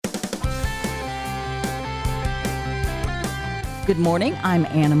Good morning, I'm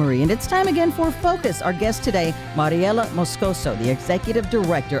Anna Marie, and it's time again for Focus. Our guest today, Mariela Moscoso, the Executive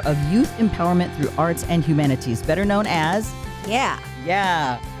Director of Youth Empowerment through Arts and Humanities, better known as... Yeah.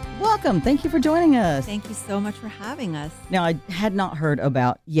 Welcome. Thank you for joining us. Thank you so much for having us. Now, I had not heard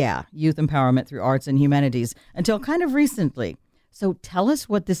about, Youth Empowerment through Arts and Humanities until kind of recently. So tell us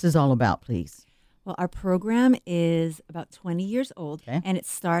what this is all about, please. Well, our program is about 20 years old, and it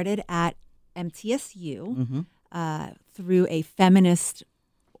started at MTSU through a feminist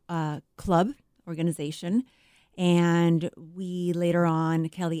club organization. And we later on,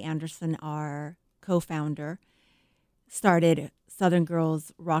 Kelly Anderson, our co-founder, started Southern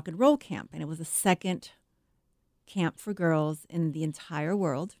Girls Rock and Roll Camp. And it was the second camp for girls in the entire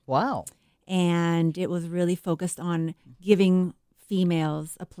world. Wow. And it was really focused on giving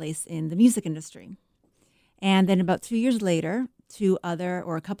females a place in the music industry. And then about 2 years later,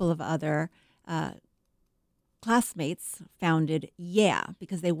 a couple of other classmates founded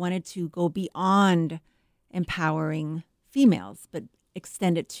because they wanted to go beyond empowering females, but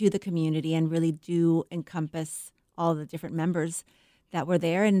extend it to the community and really do encompass all the different members that were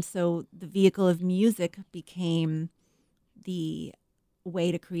there. And so the vehicle of music became the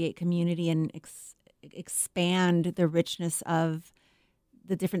way to create community and expand the richness of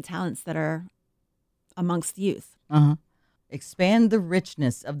the different talents that are amongst youth. Expand the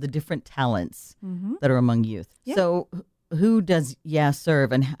richness of the different talents that are among youth. Yeah. So who does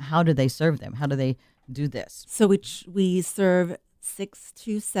serve, and how do they serve them? How do they do this? So we serve 6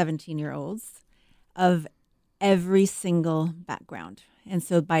 to 17-year-olds of every single background. And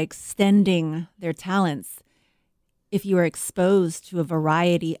so by extending their talents, if you are exposed to a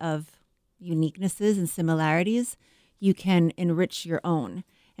variety of uniquenesses and similarities, you can enrich your own.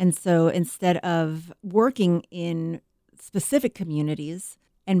 And so instead of working in specific communities,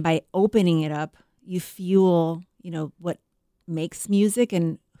 and by opening it up, you fuel, what makes music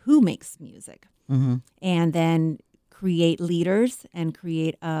and who makes music. And then create leaders and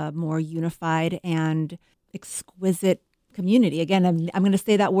create a more unified and exquisite community. Again, I'm going to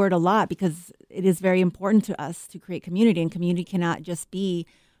say that word a lot because it is very important to us to create community, and community cannot just be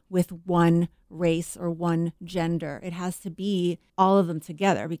with one race or one gender. It has to be all of them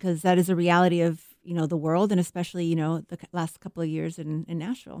together, because that is a reality of, the world, and especially, the last couple of years in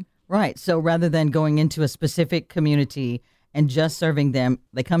Nashville. Right. So rather than going into a specific community and just serving them,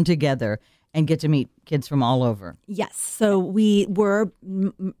 they come together and get to meet kids from all over. Yes. So we were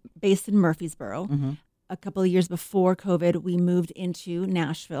based in Murfreesboro. A couple of years before COVID, we moved into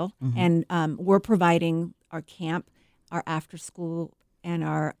Nashville, and we're providing our camp, our after school, and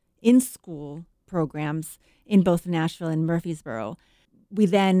our in-school programs in both Nashville and Murfreesboro. We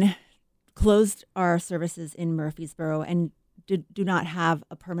then closed our services in Murfreesboro and do not have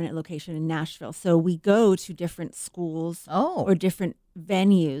a permanent location in Nashville. So we go to different schools or different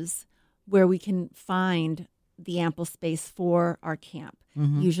venues where we can find the ample space for our camp.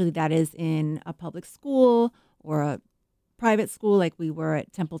 Usually that is in a public school or a private school, like we were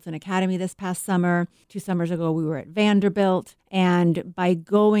at Templeton Academy this past summer. 2 summers ago, we were at Vanderbilt. And by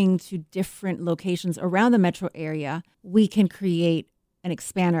going to different locations around the metro area, we can create and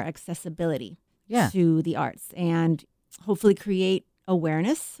expand our accessibility to the arts and hopefully create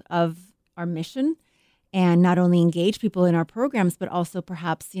awareness of our mission, and not only engage people in our programs, but also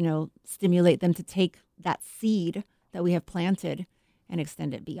perhaps, stimulate them to take that seed that we have planted and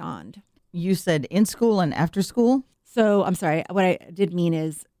extend it beyond. You said in school and after school? So I'm sorry, what I did mean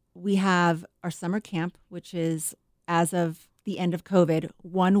is we have our summer camp, which is, as of the end of COVID,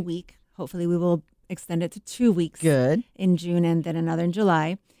 1 week. Hopefully we will extend it to 2 weeks. Good. In June, and then another in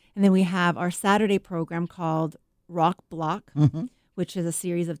July. And then we have our Saturday program called Rock Block, which is a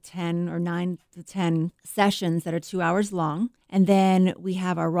series of 9 to 10 sessions that are 2 hours long. And then we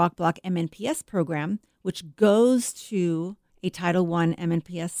have our Rock Block MNPS program, which goes to a Title I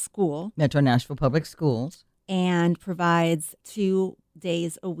MNPS school, Metro Nashville Public Schools, and provides 2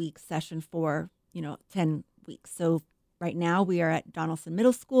 days a week session for, 10 weeks. So right now we are at Donaldson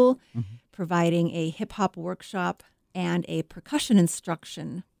Middle School, providing a hip hop workshop and a percussion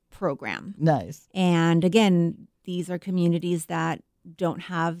instruction program. Nice. And again, these are communities that don't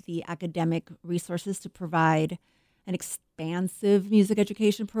have the academic resources to provide an expansive music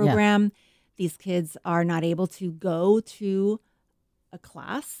education program. These kids are not able to go to a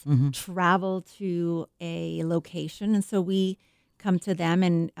class, travel to a location. And so we come to them,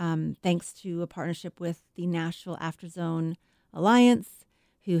 and thanks to a partnership with the Nashville Afterzone Alliance,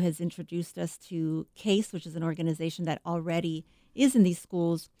 who has introduced us to CASE, which is an organization that already is in these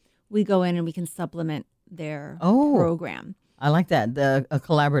schools, we go in and we can supplement their program. I like that, a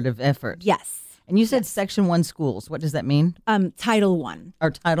collaborative effort. Yes. And you said Section 1 schools. What does that mean? Title I.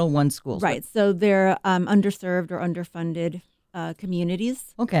 Or Title I schools. Right. So they're underserved or underfunded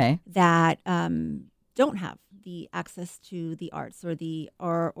communities that don't have the access to the arts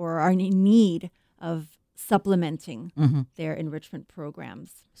or are in need of supplementing their enrichment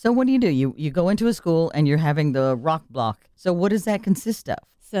programs. So what do? You go into a school and you're having the rock block. So what does that consist of?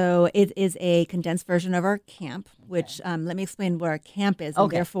 So it is a condensed version of our camp, which let me explain what our camp is,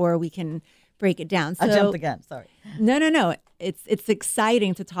 and therefore we can break it down. So, I jumped the gun. Sorry. No. It's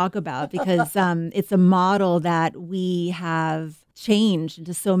exciting to talk about because it's a model that we have changed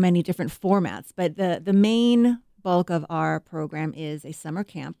into so many different formats. But the main bulk of our program is a summer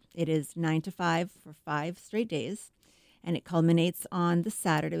camp. It is 9 to 5 for 5 straight days, and it culminates on the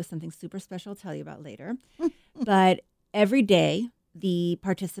Saturday with something super special I'll tell you about later. But every day, the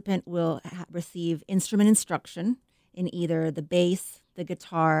participant will receive instrument instruction in either the bass, the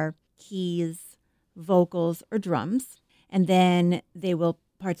guitar, keys, vocals, or drums. And then they will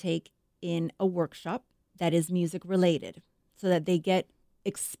partake in a workshop that is music related so that they get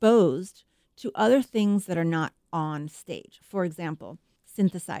exposed to other things that are not on stage. For example,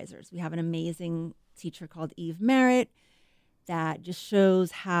 synthesizers. We have an amazing teacher called Eve Merritt that just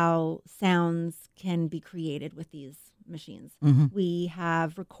shows how sounds can be created with these machines. We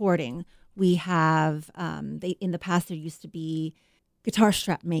have recording. We have, in the past, there used to be guitar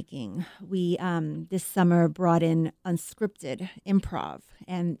strap making. We, this summer, brought in unscripted improv,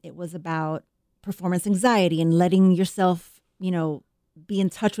 and it was about performance anxiety and letting yourself, be in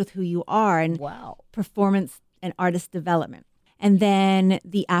touch with who you are and performance and artist development. And then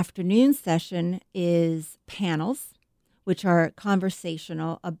the afternoon session is panels, which are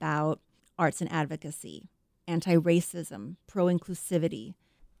conversational about arts and advocacy, anti-racism, pro-inclusivity,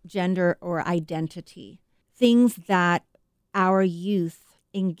 gender or identity, things that our youth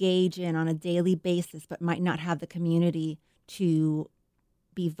engage in on a daily basis but might not have the community to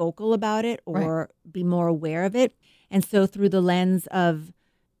be vocal about it or be more aware of it. And so through the lens of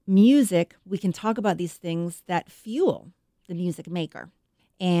music, we can talk about these things that fuel the music maker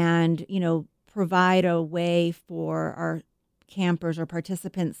and, provide a way for our campers or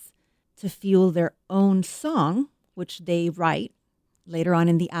participants to fuel their own song, which they write later on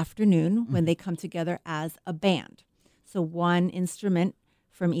in the afternoon when they come together as a band. So one instrument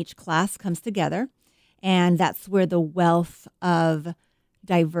from each class comes together, and that's where the wealth of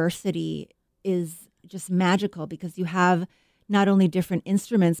diversity is just magical because you have not only different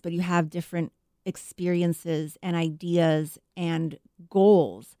instruments, but you have different experiences and ideas and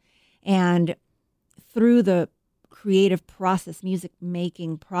goals. And through the creative process, music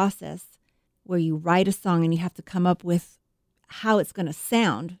making process, where you write a song and you have to come up with how it's going to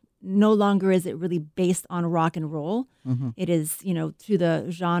sound, no longer is it really based on rock and roll. It is, to the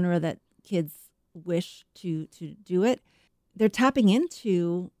genre that kids wish to do it. They're tapping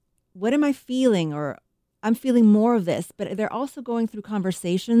into what am I feeling, or I'm feeling more of this, but they're also going through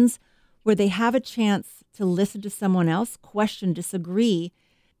conversations where they have a chance to listen to someone else, question, disagree,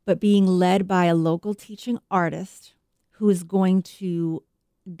 but being led by a local teaching artist who is going to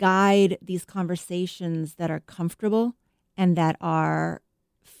guide these conversations that are comfortable and that are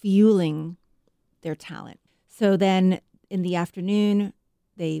fueling their talent. So then in the afternoon,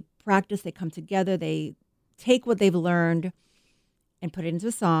 they practice, they come together, they take what they've learned and put it into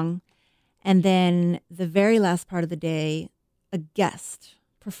a song. And then the very last part of the day, a guest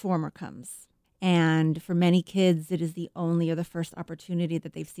performer comes. And for many kids, it is the only or the first opportunity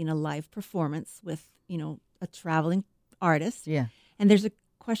that they've seen a live performance with, a traveling artist. Yeah. And there's a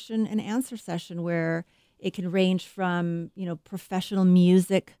question and answer session where it can range from, professional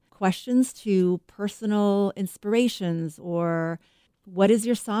music questions to personal inspirations, or what is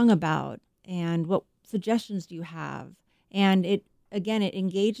your song about and what suggestions do you have? And it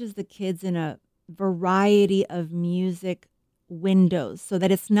engages the kids in a variety of music windows so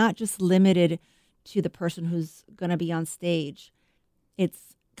that it's not just limited to the person who's going to be on stage.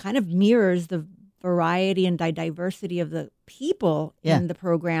 It's kind of mirrors the variety and diversity of the people in the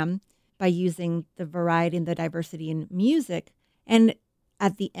program by using the variety and the diversity in music. And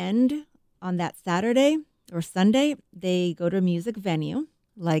at the end, on that Saturday or Sunday, they go to a music venue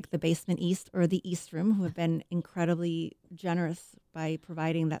like the Basement East or the East Room, who have been incredibly generous by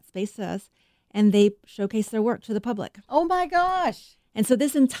providing that space to us, and they showcase their work to the public. Oh my gosh. And so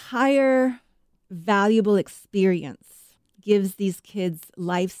this entire valuable experience gives these kids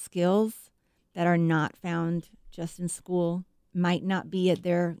life skills that are not found just in school, might not be at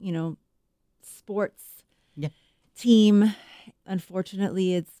their, sports team.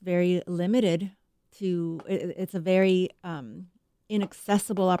 Unfortunately, it's very limited to, it's a very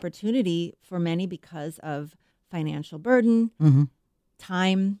inaccessible opportunity for many because of financial burden,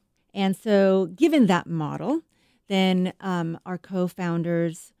 time. And so given that model, then our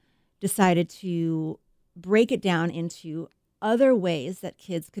co-founders decided to break it down into other ways that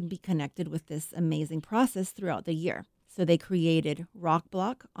kids can be connected with this amazing process throughout the year. So they created Rock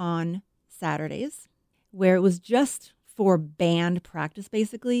Block on Saturdays, where it was just for band practice,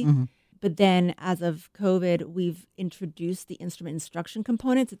 basically. But then as of COVID, we've introduced the instrument instruction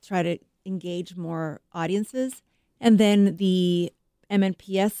component to try to engage more audiences. And then the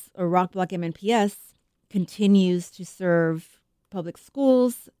MNPS, or Rock Block MNPS, continues to serve public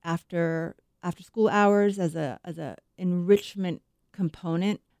schools after school hours as a enrichment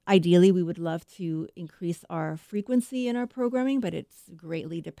component. Ideally, we would love to increase our frequency in our programming, but it's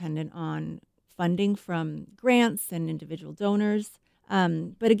greatly dependent on funding from grants and individual donors.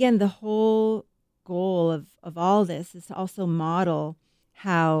 But again, the whole goal of all this is to also model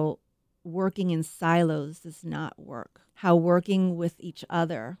how working in silos does not work, how working with each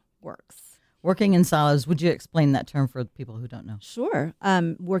other works. Working in silos, would you explain that term for people who don't know? Sure.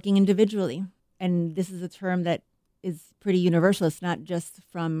 Working individually. And this is a term that is pretty universal. It's not just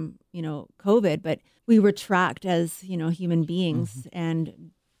from, COVID, but we retract as, human beings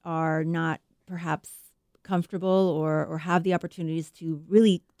and are not perhaps comfortable or have the opportunities to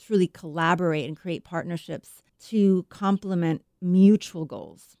really, truly collaborate and create partnerships to complement mutual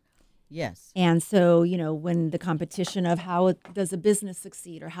goals. Yes. And so, when the competition of how does a business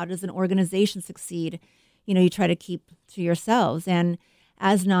succeed or how does an organization succeed, you try to keep to yourselves. And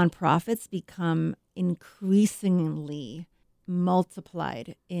as nonprofits become increasingly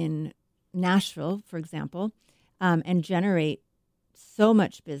multiplied in Nashville, for example, and generate so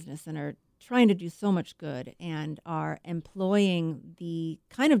much business and are trying to do so much good and are employing the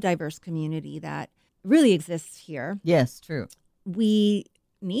kind of diverse community that really exists here. Yes, true. We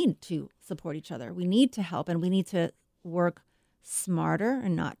need to support each other. We need to help, and we need to work smarter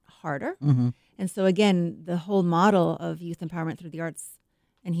and not harder. And so again, the whole model of youth empowerment through the arts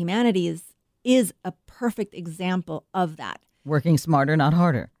and humanities is a perfect example of that. Working smarter, not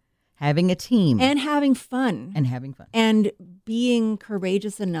harder. Having a team. And having fun. And being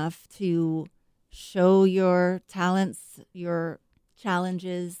courageous enough to show your talents, your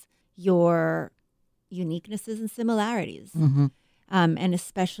challenges, your uniquenesses and similarities. And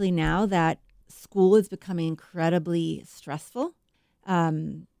especially now that school is becoming incredibly stressful.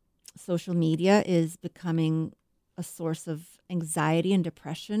 Social media is becoming a source of anxiety and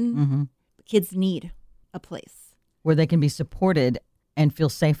depression. Kids need a place where they can be supported and feel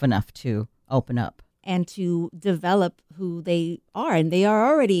safe enough to open up and to develop who they are. And they are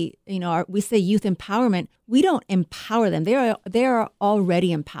already, we say youth empowerment. We don't empower them. They are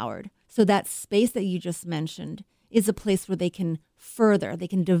already empowered. So that space that you just mentioned is a place where they can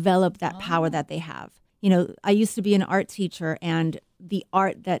develop that power that they have. I used to be an art teacher, and the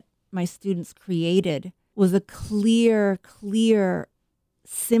art that my students created was a clear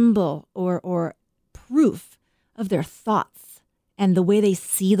symbol or proof of their thoughts and the way they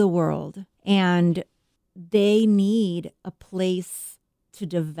see the world. And they need a place to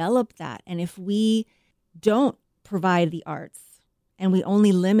develop that. And if we don't provide the arts and we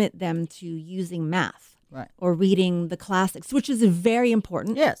only limit them to using math or reading the classics, which is very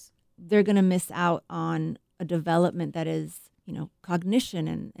important. Yes. They're going to miss out on a development that is, cognition.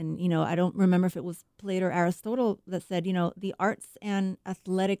 And I don't remember if it was Plato or Aristotle that said, the arts and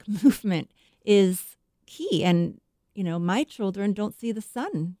athletic movement is key. And, my children don't see the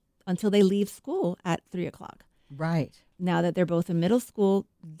sun until they leave school at 3:00. Right. Now that they're both in middle school,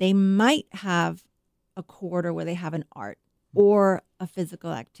 they might have a quarter where they have an art or a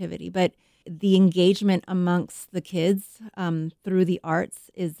physical activity. But the engagement amongst the kids through the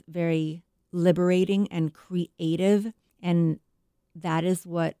arts is very liberating and creative. And that is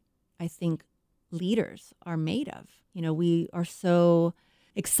what I think leaders are made of. We are so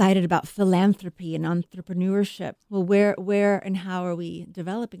excited about philanthropy and entrepreneurship. Well, where and how are we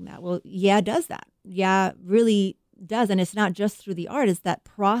developing that? Well, it does that. Really does. And it's not just through the art. It's that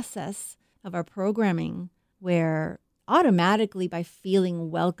process of our programming where automatically, by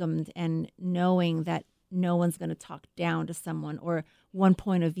feeling welcomed and knowing that no one's going to talk down to someone or one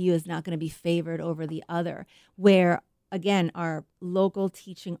point of view is not going to be favored over the other, where, again, our local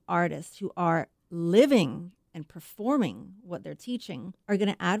teaching artists who are living and performing what they're teaching are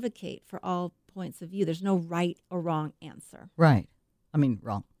going to advocate for all points of view. There's no right or wrong answer. Right. I mean,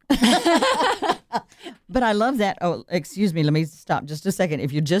 wrong. But I love that. Oh, excuse me. Let me stop just a second.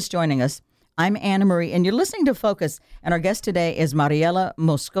 If you're just joining us, I'm Anna Marie, and you're listening to Focus. And our guest today is Mariela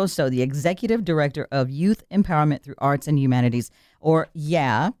Moscoso, the Executive Director of Youth Empowerment through Arts and Humanities. or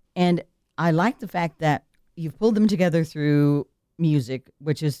yeah. And I like the fact that you've pulled them together through music,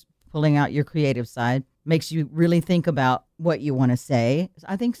 which is pulling out your creative side, makes you really think about what you want to say.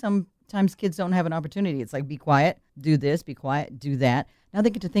 I think sometimes kids don't have an opportunity. It's like, be quiet, do this, be quiet, do that. Now they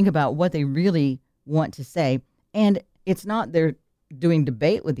get to think about what they really want to say. And it's not they're doing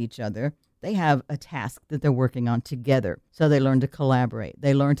debate with each other. They have a task that they're working on together. So they learn to collaborate.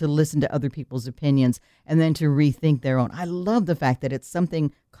 They learn to listen to other people's opinions and then to rethink their own. I love the fact that it's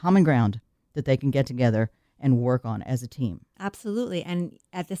something common ground that they can get together and work on as a team. Absolutely. And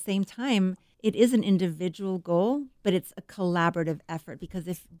at the same time, it is an individual goal, but it's a collaborative effort, because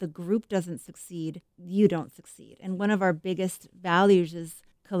if the group doesn't succeed, you don't succeed. And one of our biggest values is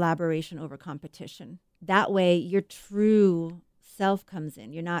collaboration over competition. That way, your true self comes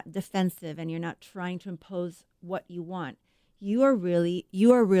in. You're not defensive and you're not trying to impose what you want. You are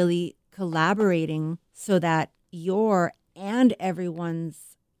really collaborating so that your and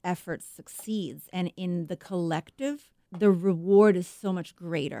everyone's effort succeeds. And in the collective, the reward is so much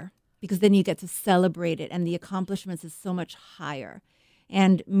greater, because then you get to celebrate it and the accomplishments is so much higher.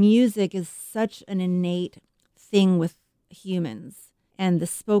 And music is such an innate thing with humans. And the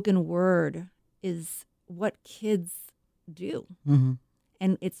spoken word is what kids do. Mm-hmm.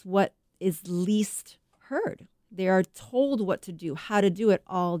 And it's what is least heard. They are told what to do, how to do it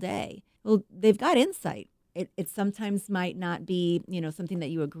all day. Well, they've got insight. It sometimes might not be, something that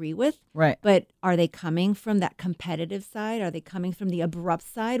you agree with. Right. But are they coming from that competitive side? Are they coming from the abrupt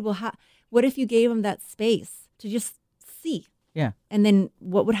side? Well, what if you gave them that space to just see? Yeah. And then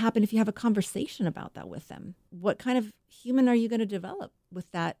what would happen if you have a conversation about that with them? What kind of human are you going to develop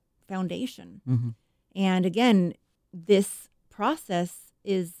with that foundation? Mm-hmm. And again, this process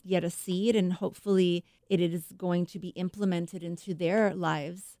is yet a seed, and hopefully it is going to be implemented into their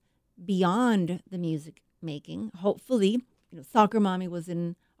lives beyond the music making. Hopefully, Soccer Mommy was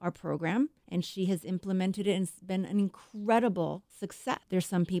in our program and she has implemented it, and it's been an incredible success. There's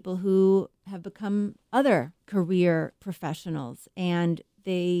some people who have become other career professionals, and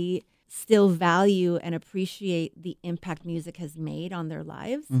they still value and appreciate the impact music has made on their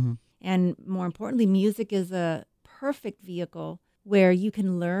lives. Mm-hmm. And more importantly, music is a perfect vehicle where you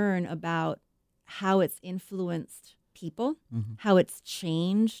can learn about how it's influenced people, mm-hmm. how it's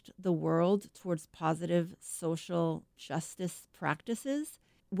changed the world towards positive social justice practices,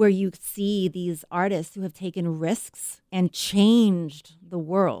 where you see these artists who have taken risks and changed the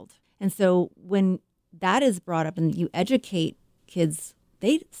world. And so when that is brought up and you educate kids,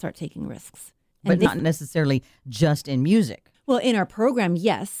 they start taking risks. But not necessarily just in music. Well, in our program,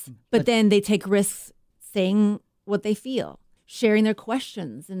 yes. But then they take risks saying what they feel, sharing their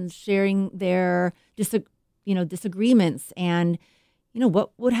questions and sharing their disagreements, and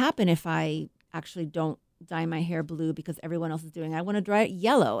what would happen if I actually don't dye my hair blue because everyone else is doing it. I want to dye it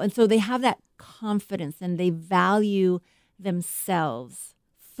yellow. And so they have that confidence and they value themselves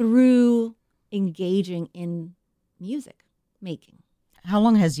through engaging in music making. How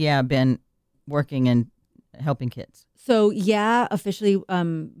long has been working and helping kids? So officially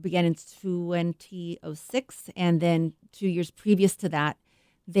began in 2006, and then 2 years previous to that,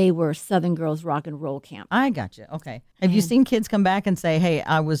 they were Southern Girls Rock and Roll Camp. I gotcha. Okay. Have you seen kids come back and say, "Hey,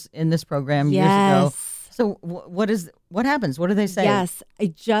 I was in this program years ago"? So what happens? What do they say? Yes,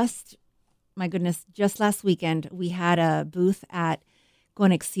 my goodness, just last weekend we had a booth at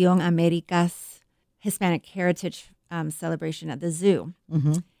Conexión América's Hispanic Heritage celebration at the zoo.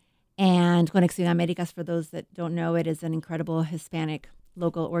 Mm-hmm. And Conexión Américas, for those that don't know, it is an incredible Hispanic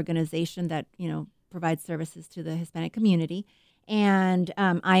local organization that, provides services to the Hispanic community. And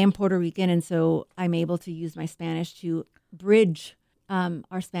I am Puerto Rican, and so I'm able to use my Spanish to bridge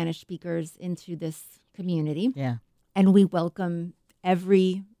our Spanish speakers into this community. Yeah. And we welcome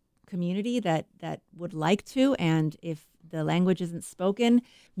every community that would like to. And if the language isn't spoken,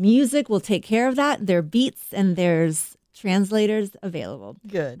 music will take care of that. There are beats and there's translators available.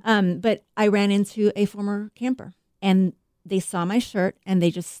 Good. But I ran into a former camper, and they saw my shirt and they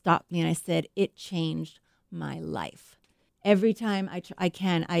just stopped me, and I said, it changed my life. Every time I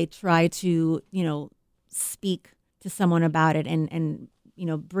try to, speak to someone about it and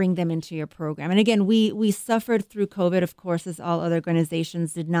bring them into your program. And again, we suffered through COVID, of course, as all other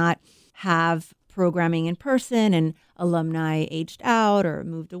organizations did not have programming in person, and alumni aged out or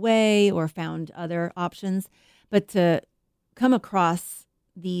moved away or found other options. But to come across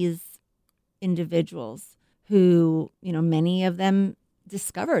these individuals who, many of them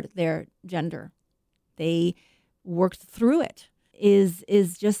discovered their gender, they worked through it, is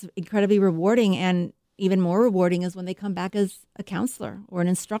just incredibly rewarding. And even more rewarding is when they come back as a counselor or an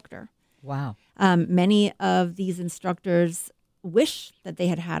instructor. Wow. Many of these instructors wish that they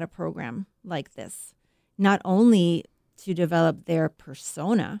had had a program like this, not only to develop their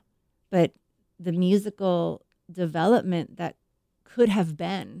persona, but the musical development that could have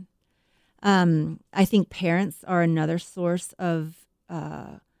been. I think parents are another source of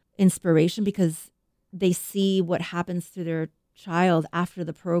inspiration because they see what happens to their child after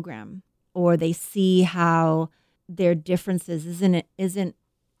the program, or they see how their differences isn't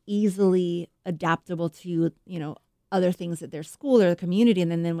easily adaptable to, other things at their school or the community. And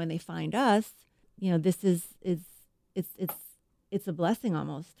then when they find us, this is it's a blessing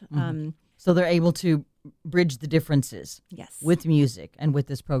almost. Mm-hmm. So they're able to bridge the differences. Yes. With music and with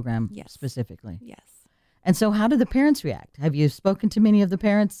this program. Yes. Specifically. Yes. And so how do the parents react? Have you spoken to many of the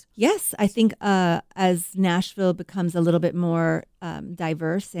parents? Yes. I think as Nashville becomes a little bit more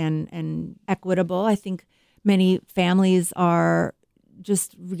diverse and equitable, I think many families are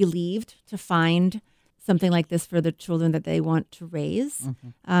just relieved to find something like this for the children that they want to raise.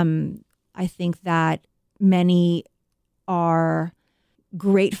 Mm-hmm. I think that many are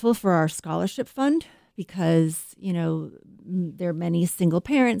grateful for our scholarship fund because, there are many single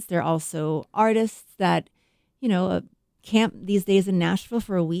parents. There are also artists that, a camp these days in Nashville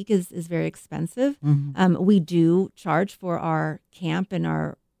for a week is very expensive. Mm-hmm. We do charge for our camp and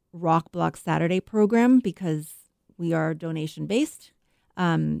our Rock Block Saturday program because we are donation based.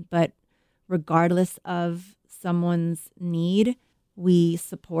 But regardless of someone's need, we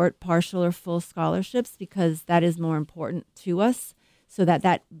support partial or full scholarships because that is more important to us, so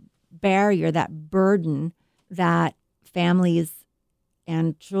that barrier, that burden that families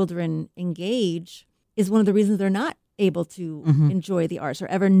and children engage is one of the reasons they're not able to enjoy the arts or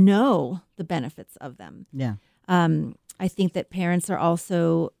ever know the benefits of them. Yeah. I think that parents are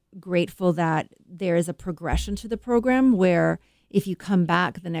also grateful that there is a progression to the program where if you come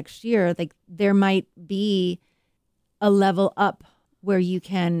back the next year, like there might be a level up where you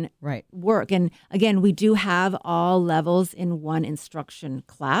can work. And again, we do have all levels in one instruction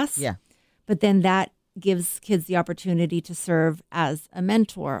class. Yeah. But then that gives kids the opportunity to serve as a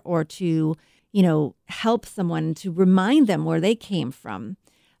mentor or to, help someone, to remind them where they came from.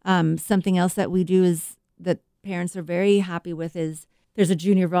 Something else that we do is that parents are very happy with is there's a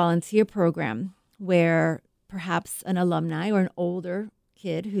junior volunteer program where perhaps an alumni or an older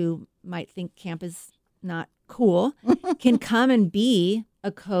kid who might think camp is not cool can come and be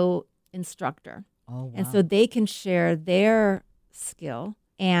a co-instructor. Oh, wow. And so they can share their skill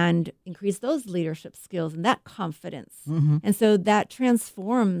and increase those leadership skills and that confidence. Mm-hmm. And so that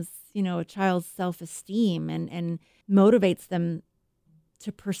transforms, a child's self-esteem and motivates them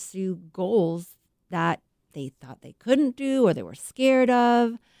to pursue goals that they thought they couldn't do or they were scared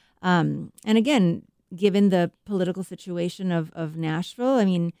of. And again, given the political situation of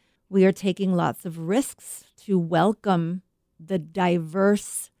Nashville, we are taking lots of risks to welcome the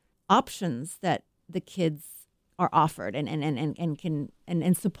diverse options that the kids are offered and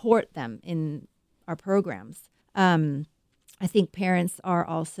can support them in our programs. I think parents are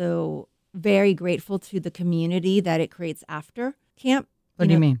also very grateful to the community that it creates after camp. What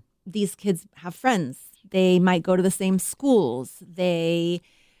do you mean? These kids have friends. They might go to the same schools. They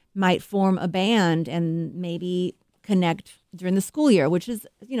might form a band and maybe connect during the school year, which is,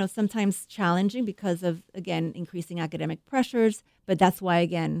 sometimes challenging because of, again, increasing academic pressures. But that's why,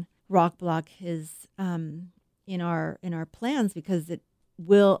 again, Rock Block is in our plans because it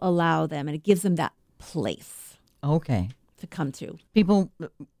will allow them and it gives them that place. Okay. To come to. People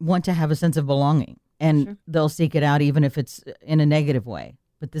want to have a sense of belonging and they'll seek it out even if it's in a negative way.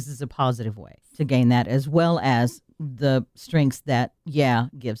 But this is a positive way to gain that, as well as the strengths that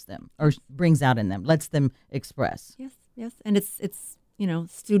gives them or brings out in them, lets them express. Yes. And it's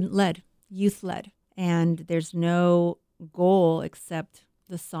student-led, youth-led. And there's no goal except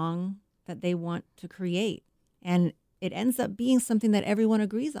the song that they want to create. And it ends up being something that everyone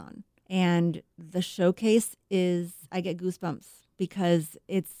agrees on. And the showcase I get goosebumps because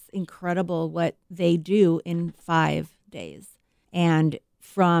it's incredible what they do in 5 days. And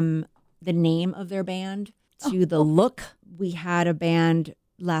from the name of their band to the look, we had a band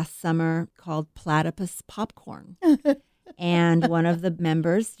last summer called Platypus Popcorn. And one of the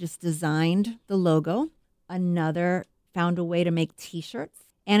members just designed the logo. Another found a way to make T-shirts.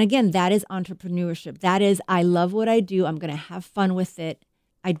 And again, that is entrepreneurship. That is, I love what I do. I'm going to have fun with it.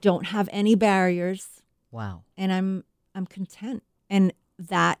 I don't have any barriers. Wow. And I'm content. And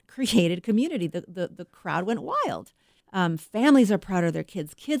that created community. The crowd went wild. Families are proud of their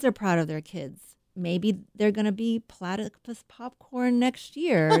kids. Kids are proud of their kids. Maybe they're going to be Platypus Popcorn next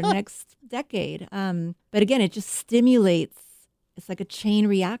year, next decade. But again, it just stimulates. It's like a chain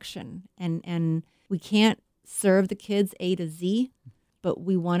reaction. And we can't serve the kids A to Z, but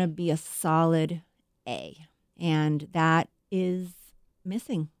we want to be a solid A. And that is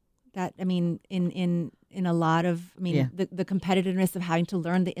missing. That, I mean, in a lot of, the competitiveness of having to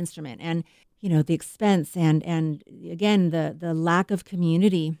learn the instrument and, the expense and again, the lack of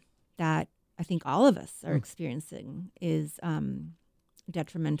community that I think all of us are experiencing is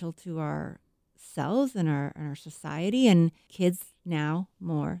detrimental to ourselves and our society. And kids now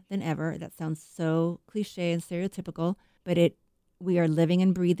more than ever, that sounds so cliche and stereotypical, but we are living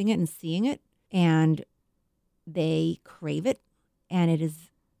and breathing it and seeing it, and they crave it, and it is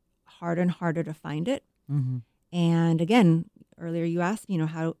harder and harder to find it. Mm-hmm. And again, earlier you asked,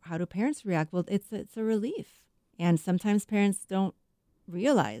 how do parents react? Well, it's a relief. And sometimes parents don't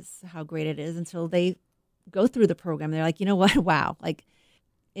realize how great it is until they go through the program. They're like, you know what? Wow. Like,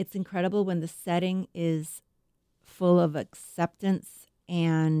 it's incredible when the setting is full of acceptance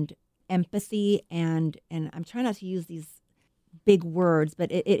and empathy. And I'm trying not to use these big words,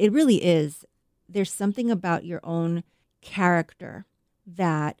 but it really is. There's something about your own character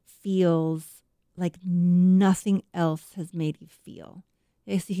that feels like nothing else has made you feel.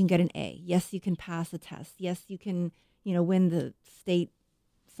 Yes, you can get an A. Yes, you can pass a test. Yes, you can, win the state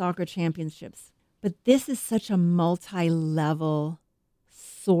soccer championships. But this is such a multi-level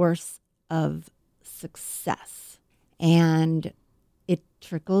source of success. And it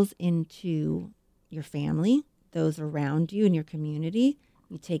trickles into your family, those around you in your community.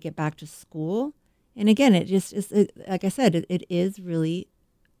 You take it back to school. And again, it just is, like I said, it is really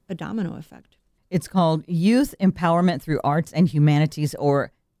a domino effect. It's called Youth Empowerment Through Arts and Humanities,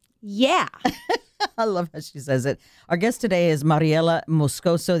 or yeah. I love how she says it. Our guest today is Mariela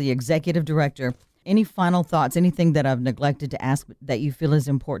Moscoso, the executive director. Any final thoughts, anything that I've neglected to ask that you feel is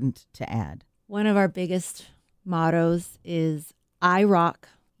important to add? One of our biggest mottos is I rock,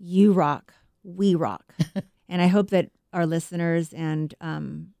 you rock, we rock. And I hope that our listeners and,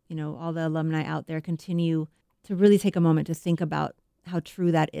 all the alumni out there continue to really take a moment to think about how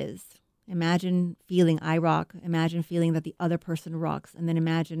true that is. Imagine feeling I rock. Imagine feeling that the other person rocks. And then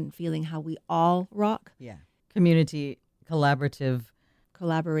imagine feeling how we all rock. Yeah. Community, collaboration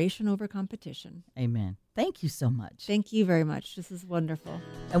over competition. Amen. Thank you so much. Thank you very much. This is wonderful.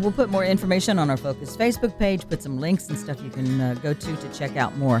 And we'll put more information on our Focus Facebook page, put some links and stuff you can go to check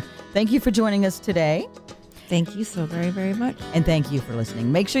out more. Thank you for joining us today. Thank you so very, very much. And thank you for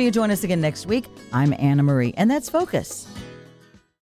listening. Make sure you join us again next week. I'm Anna Marie, and that's Focus.